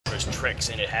does tricks,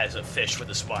 and it has a fish with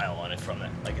a smile on it from it,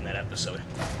 like in that episode.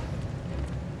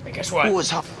 Hey, guess what?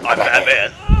 I'm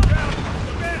Batman.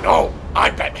 No,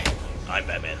 I'm Batman. I'm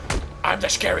Batman. I'm the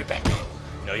scary Batman.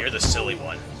 No, you're the silly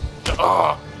one.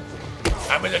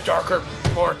 I'm in the darker,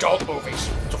 more adult movies,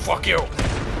 so fuck you.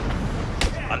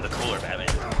 I'm the cooler Batman.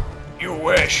 You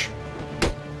wish.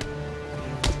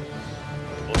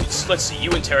 Well, let's see,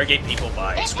 you interrogate people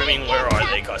by screaming, "Where are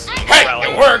they?" Costing you Hey,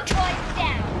 it worked!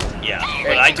 Yeah,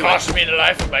 but I do cost me the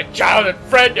life of my childhood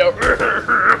friend.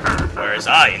 Whereas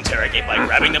I interrogate by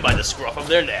grabbing them by the scruff of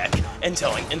their neck and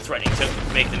threatening to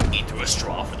make them eat through a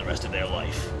straw for the rest of their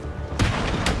life.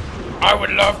 I would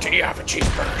love to have a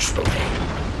cheeseburger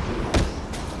smoothie.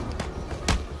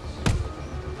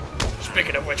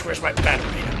 Speaking of which, where's my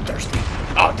battery? I'm thirsty.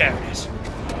 Oh, there it is.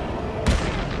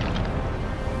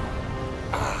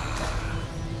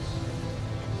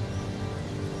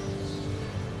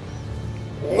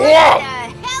 Whoa! What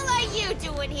the hell are you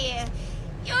doing here?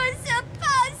 You're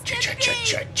supposed to be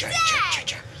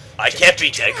dead! I can't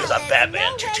be dead because I'm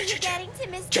Batman.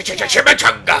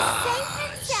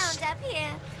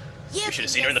 You should have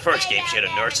seen her in the first game. She had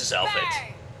a nurse's outfit.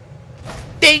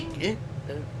 Ding!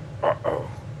 Uh-oh.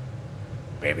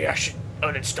 Maybe I should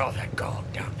uninstall that gong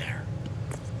down there.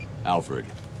 Alfred,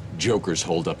 Joker's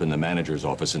holed up in the manager's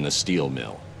office in the steel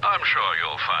mill. I'm sure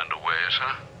you'll find a way,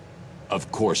 sir.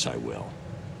 Of course I will.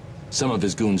 Some of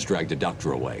his goons dragged a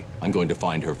doctor away. I'm going to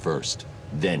find her first,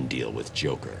 then deal with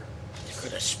Joker. You're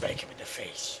gonna spank him in the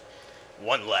face.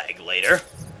 One leg later.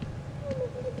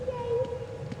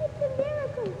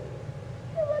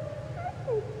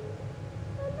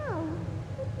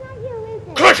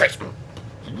 Clutches!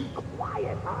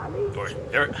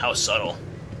 How subtle.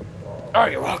 Oh,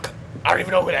 you're welcome. I don't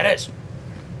even know who that is.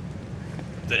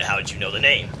 Then how did you know the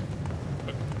name?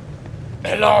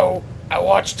 Hello? I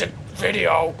watched the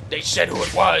video. They said who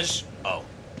it was. Oh.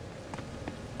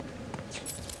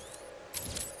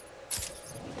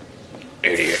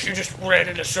 Idiot, you just ran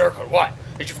in a circle. What?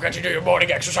 Did you forget to do your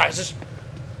morning exercises?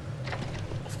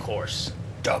 Of course.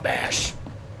 Dumbass.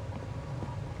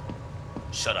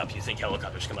 Shut up, you think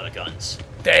helicopters come out of guns.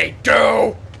 They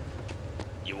do!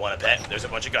 You want to bet? There's a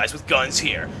bunch of guys with guns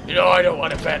here. You know, I don't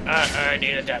want to bet. I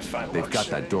need a death $5. They've got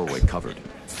that doorway covered.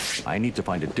 I need to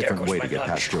find a different way to get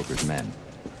past Joker's men.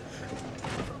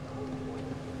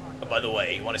 Oh, by the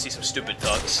way, you want to see some stupid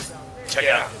thugs?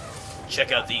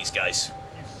 Check out these guys.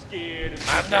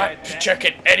 I'm not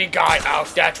checking any guy out.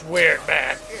 That's weird,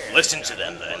 man. Listen to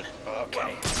them, then.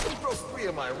 Okay.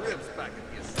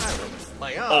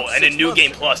 Oh, and in New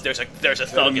Game Plus, there's a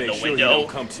thug in the window,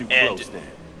 and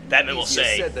Batman will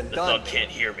say, "The thug can't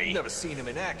hear me." Never seen him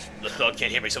in action. The thug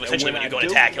can't hear me, so essentially when you go and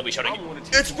attack, he'll be shouting,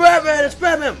 "It's Batman! It's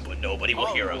Batman!" But nobody will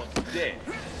hear him.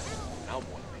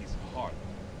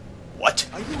 What?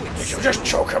 Did you just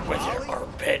choke him with your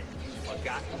armpit?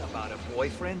 Forgotten about a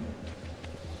boyfriend?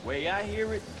 Way I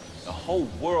hear it, the whole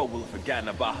world will have forgotten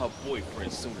about her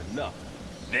boyfriend soon enough.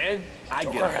 Then I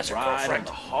Joker get has a a ride girlfriend. on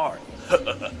the heart.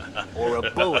 Or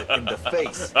a bullet in the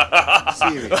face.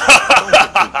 Seriously, don't get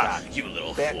too cocky. You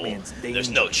little Batman's fool. There's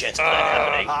no chance of that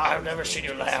happening. I've never seen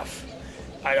you laugh.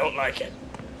 I don't like it.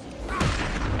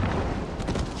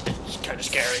 It's kind of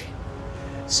scary.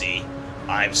 See,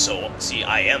 I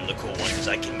am the cool one because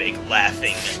I can make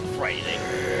laughing frightening.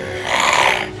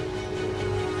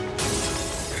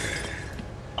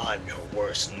 I'm your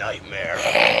worst nightmare.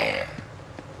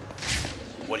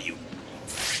 What are you?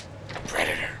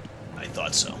 Predator. I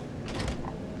thought so.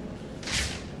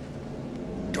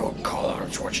 Don't call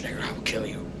Arnold Schwarzenegger. I'll kill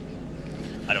you.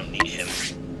 I don't need him.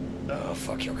 Oh,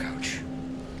 fuck your couch.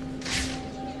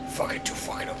 Fucking too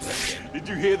fucking uplifting. Did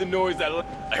you hear the noise that...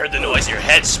 I heard the noise of your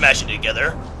head smashing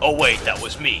together. Oh wait, that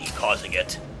was me causing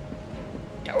it.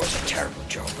 That was a terrible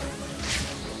joke.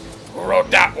 Who wrote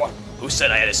that one? Who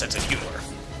said I had a sense of humor?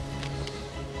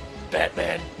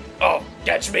 Batman. Oh,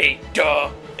 that's me. Duh.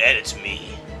 And it's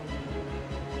me.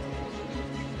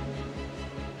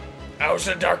 I was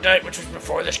in Dark Knight, which was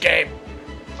before this game.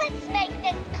 Let's make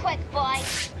this quick, boy.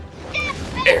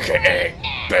 AKA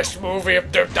best movie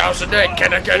of 2008.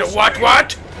 Can I get a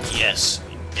what? Yes,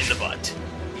 in the butt.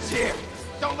 He's here.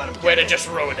 Don't let him Way to just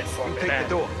ruin it for me, take man. the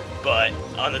door. But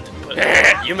on the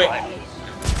you may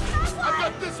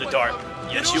the dark.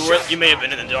 Yes, you may have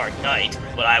been in the Dark Knight,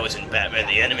 but I was in Batman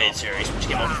the Animated Series, which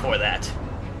came out before that.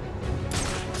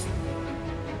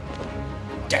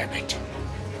 Damn it.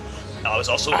 I was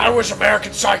also. I was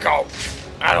American Psycho.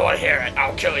 I don't want to hear it.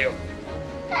 I'll kill you.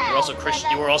 You were also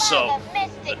Christian. You were also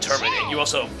the Terminator. You were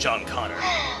also John Connor.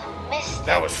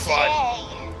 That was fun.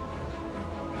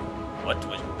 What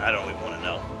was? I don't even want to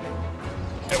know.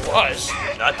 It was.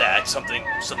 Not that. Something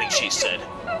she said.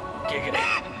 Giggity.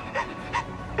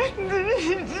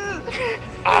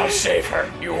 I'll save her.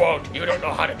 You won't. You don't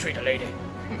know how to treat a lady.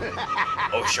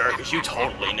 Oh, sure, because you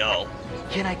totally know.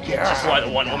 Can I get That's why the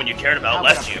one woman you cared about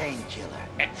left you. Painkiller.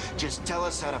 Just tell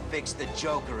us how to fix the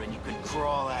Joker and you can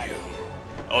crawl out of here.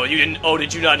 Oh, you didn't. Oh,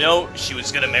 did you not know she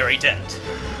was gonna marry Dent?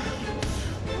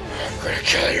 I'm gonna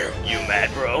kill you. You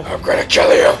mad, bro? I'm gonna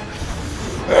kill you.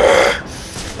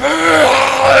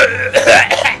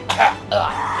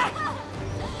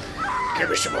 Give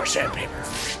me some more sandpaper.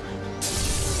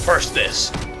 First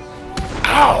this.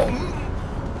 Ow!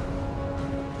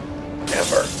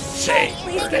 Never say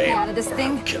Please your get me name out of this or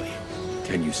thing. I'll kill you.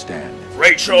 Can you stand?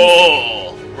 Rachel! What's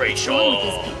wrong with these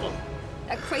Rachel! people?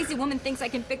 That crazy woman thinks I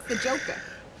can fix the Joker.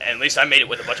 At least I made it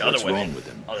with a bunch of What's other women. wrong with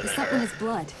him? Other There's than something in her. his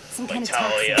blood. Some kind of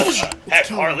Talia. toxin. Heck,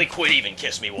 killing Harley him. Quinn even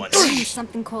kissed me once. There's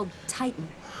something called Titan.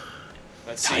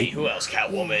 Let's see, who else?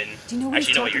 Catwoman. Do you know what Actually, he's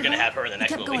you know what? talking You're gonna about? have her in the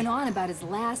next He kept movie. going on about his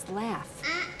last laugh.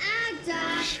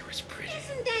 Doc. She was pretty.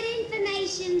 Isn't that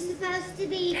information supposed to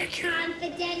be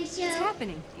confidential? What's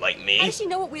happening? Like How me? does she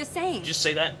know what we're saying? Did you just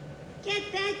say that?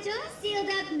 Get that door sealed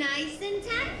up nice and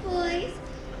tight, boys.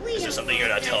 We Is there don't something you're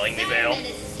want not telling me, Bale?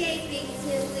 Simon escaping,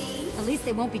 do we? At least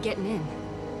they won't be getting in.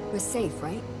 We're safe,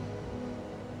 right?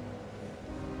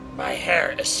 My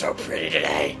hair is so pretty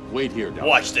today. Wait here, Doc.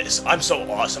 Watch this. I'm so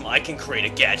awesome. I can create a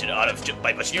gadget out of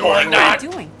by just You are pulling not What are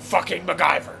you doing? fucking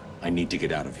MacGyver. I need to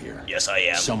get out of here. Yes, I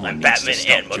am. Someone I'm needs to Batman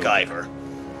stop and Joker. MacGyver.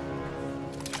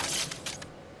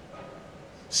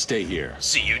 Stay here.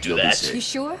 See you do You'll be that. safe. You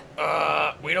sure?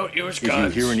 We don't use If you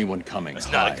guns. hear anyone coming,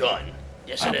 It's not a hide. gun.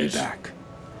 Yes, I'll it be is. back.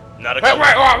 Not a Wait, gun.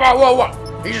 wait,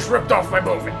 whoa. He just ripped off my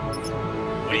movie. What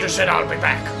do He you just said I'll be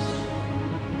back.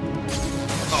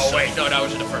 Oh, wait, no, that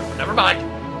was in the first one. Never mind.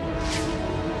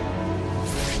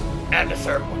 And the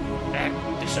third one. And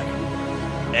the second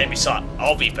one. And besides,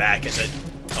 I'll be back. Is it?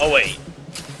 Oh wait.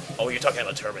 Oh, you're talking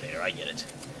about Terminator. I get it.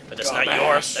 But that's not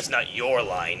Dumbass. That's not your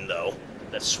line, though.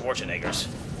 That's Schwarzenegger's.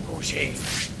 Who's he?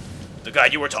 The guy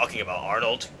you were talking about,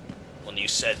 Arnold. When you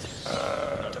said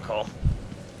not to call.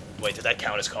 Wait, did that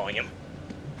count as calling him?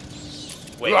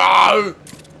 Wait. Oh,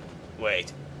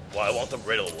 Wait. Why won't the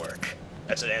riddle work?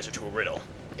 That's an answer to a riddle.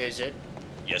 is it?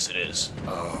 Yes, it is.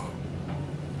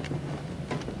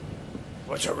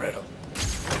 What's a riddle?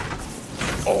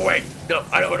 Oh, wait. No,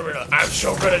 I know what a riddle is. I'm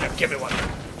so good at it. Give me one.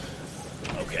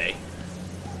 Okay.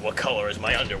 What color is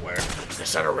my underwear?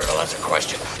 That's not a riddle. That's a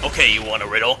question. Okay, you want a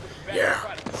riddle? Yeah.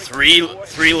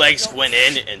 Three legs went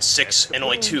in and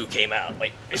only two came out.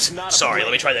 Wait, It's not a sorry, blame.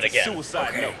 let me try that It's a again.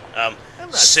 Suicide note.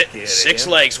 not Six scared of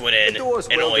him. legs went in The door's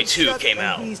and only welded two shut, came and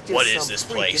out. he's just What is some this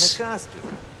freak in a place?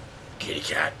 costume. Kitty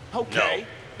cat. Okay,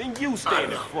 then you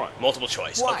stand in front. Multiple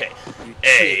choice. Why? Okay. You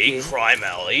A, chicken. crime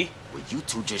alley. Will you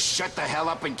two just shut the hell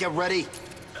up and get ready?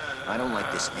 I don't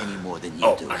like this any more than you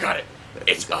Oh, do. I got it. But if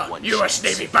It's we got a one U.S.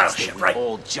 chance, Navy battleship, we right?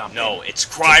 all jump No, in. it's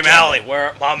crime alley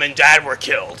where mom and dad were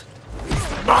killed.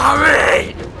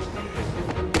 Mommy!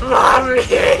 Mommy!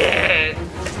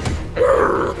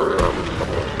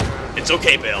 It's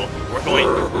okay, Bale.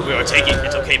 We are taking.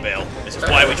 It's okay, Bale. This is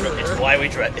why it's why we're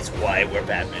Batman. It's why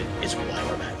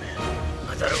we're Batman.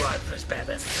 I thought it was this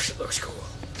Batman because it looks cool.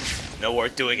 No, we're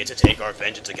doing it to take our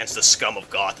vengeance against the scum of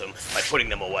Gotham by putting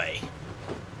them away.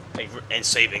 And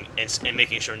saving and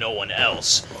making sure no one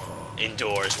else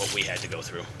endures what we had to go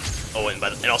through. Oh, and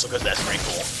also because that's pretty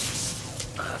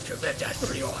cool. I have to admit, that's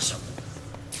pretty awesome.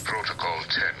 Protocol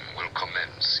 10 will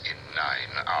commence in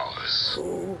 9 hours.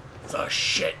 Who the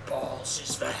shitballs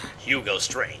is that? Hugo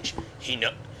Strange.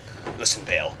 Listen,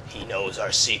 Bale. He knows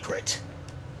our secret.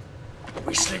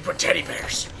 We sleep with teddy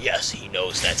bears. Yes, he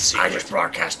knows that I secret. just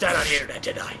broadcast that on the internet,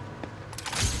 didn't I?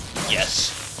 Yes.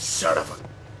 Son of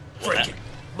a Well, freaking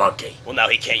monkey. Well, now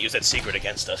he can't use that secret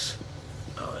against us.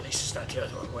 Oh, at least it's not the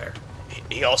other one. Where?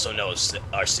 He also knows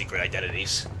our secret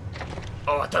identities.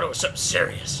 Oh, I thought it was something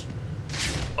serious.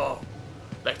 Oh,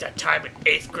 like that time in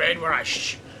 8th grade where I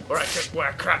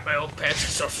crapped my old pants in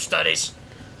social studies.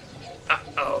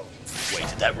 Uh-oh. Wait,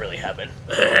 did that really happen?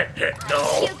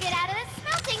 No. You get out of the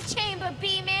smelting chamber,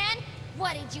 B-Man.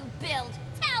 What did you build?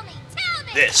 Tell me.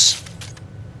 This.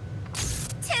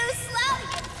 Too slow,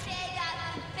 you big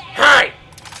ugly bear. Hey!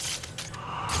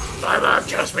 My mom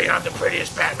tells me I'm the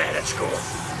prettiest Batman at school.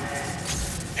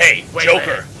 Hey, Wait a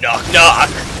Joker. Knock, knock.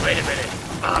 Wait a minute.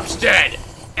 Mom's dead.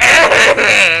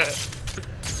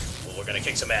 Well, we're gonna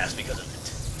kick some ass because of it.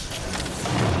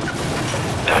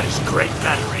 That is great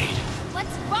Batarade.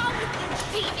 What's wrong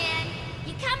with you, B-Man?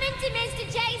 You come into Mr.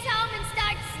 J's home and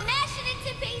start smashing it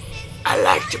to pieces. I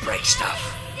like to break stuff.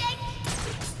 Sick.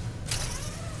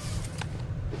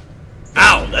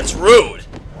 Ow, that's rude.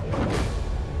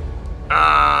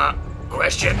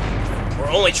 question. We're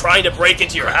only trying to break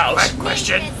into your house. Back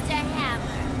question. Mr. Hammer.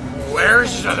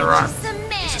 Where's his other arm?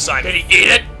 Submit. He's a Siamese. Did he eat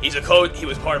it? He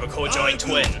was part of a co-joined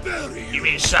twin. You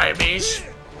mean Siamese?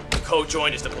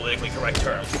 Co-joined is the politically correct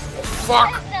term.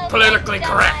 Fuck politically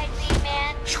correct.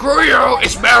 Screw you,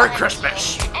 it's Merry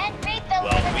Christmas.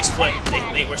 Well, we split.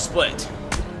 They were split.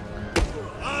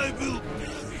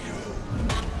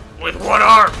 With one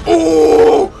arm.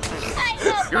 Ooh!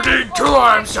 You need 2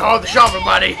 arms to hold the shovel,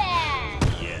 buddy.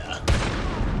 Yeah.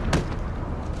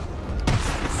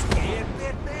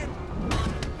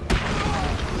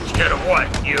 Scared of what?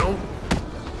 You?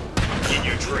 In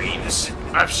your dreams.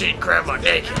 I've seen Grandma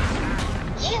naked.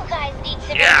 You guys need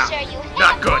to Yeah, make sure you hit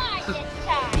not good. hard this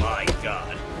time. My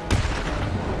God.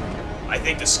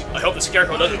 I hope the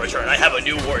Scarecrow doesn't return. I have a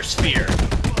new worst fear.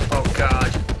 Oh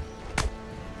God.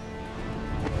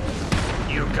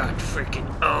 You got freaking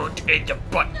owned in the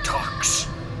buttocks.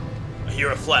 I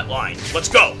hear a flat line. Let's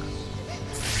go.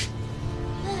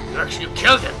 Actually, you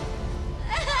killed him.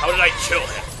 How did I kill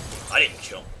him? I didn't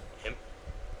kill him.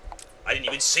 I didn't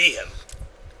even see him.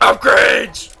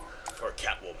 Upgrades! Poor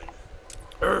Catwoman.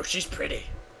 Oh, she's pretty.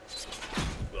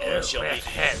 Well, she'll be.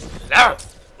 Hello.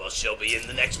 Well, she'll be in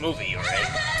the next movie, alright?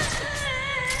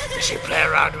 Does she play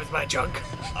around with my junk?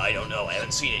 I don't know. I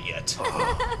haven't seen it yet.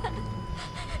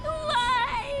 Why?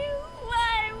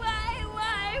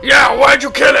 Yeah, why'd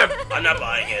you kill him? I'm not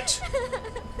buying it.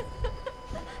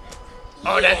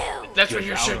 Oh, that's what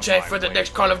you should say for the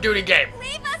next Call of Duty game.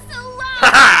 Leave us alone.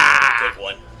 Ha Good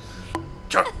one.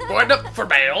 Took one up for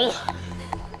Bale.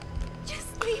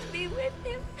 Just leave me with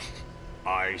him.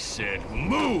 I said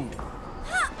move!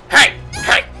 Hey!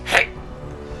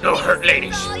 No hurt,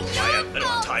 ladies. Oh, I don't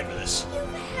have time for this.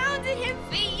 You've hounded him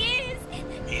for years.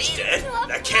 He's dead?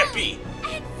 That can't be.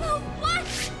 And for what?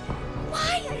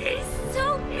 Why are you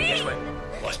so mean? Guess what?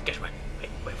 Guess what?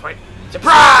 Wait.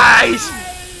 Surprise!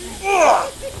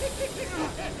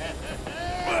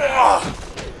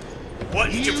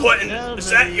 What did you put in? Is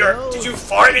that your? Did you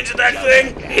fart into that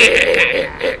thing?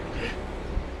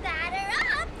 Batter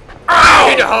up. Oh!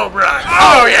 Hit a home run.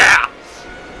 Oh, yeah!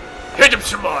 Hit him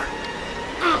some more.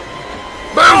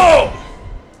 Boom!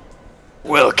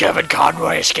 Will Kevin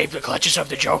Conroy escape the clutches of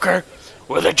the Joker?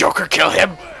 Will the Joker kill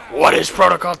him? What is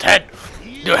Protocol 10?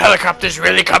 Do helicopters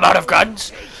really come out of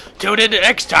guns? Tune in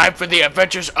next time for the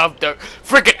adventures of the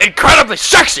freaking incredibly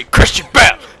sexy Christian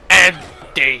Bale and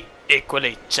the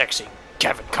equally sexy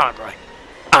Kevin Conroy.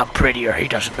 I'm prettier, he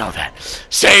doesn't know that.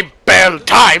 Same Bale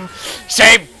time,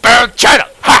 same Bale channel.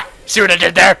 Ha! See what I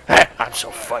did there? I'm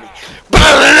so funny.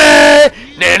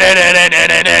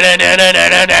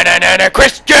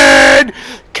 Christian!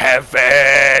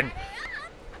 Kevin!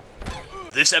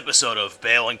 This episode of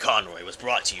Bale and Conroy was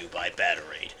brought to you by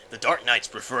Batterade, the Dark Knight's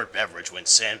preferred beverage when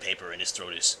sandpaper in his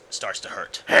throat starts to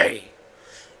hurt. Hey!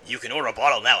 You can order a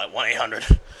bottle now at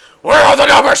 1-800. Where are the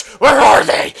numbers? Where are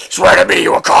they? Swear to me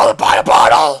you will call and buy a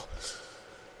bottle!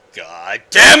 God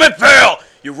damn it, Bale!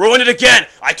 You ruined it again!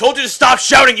 I told you to stop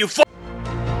shouting, you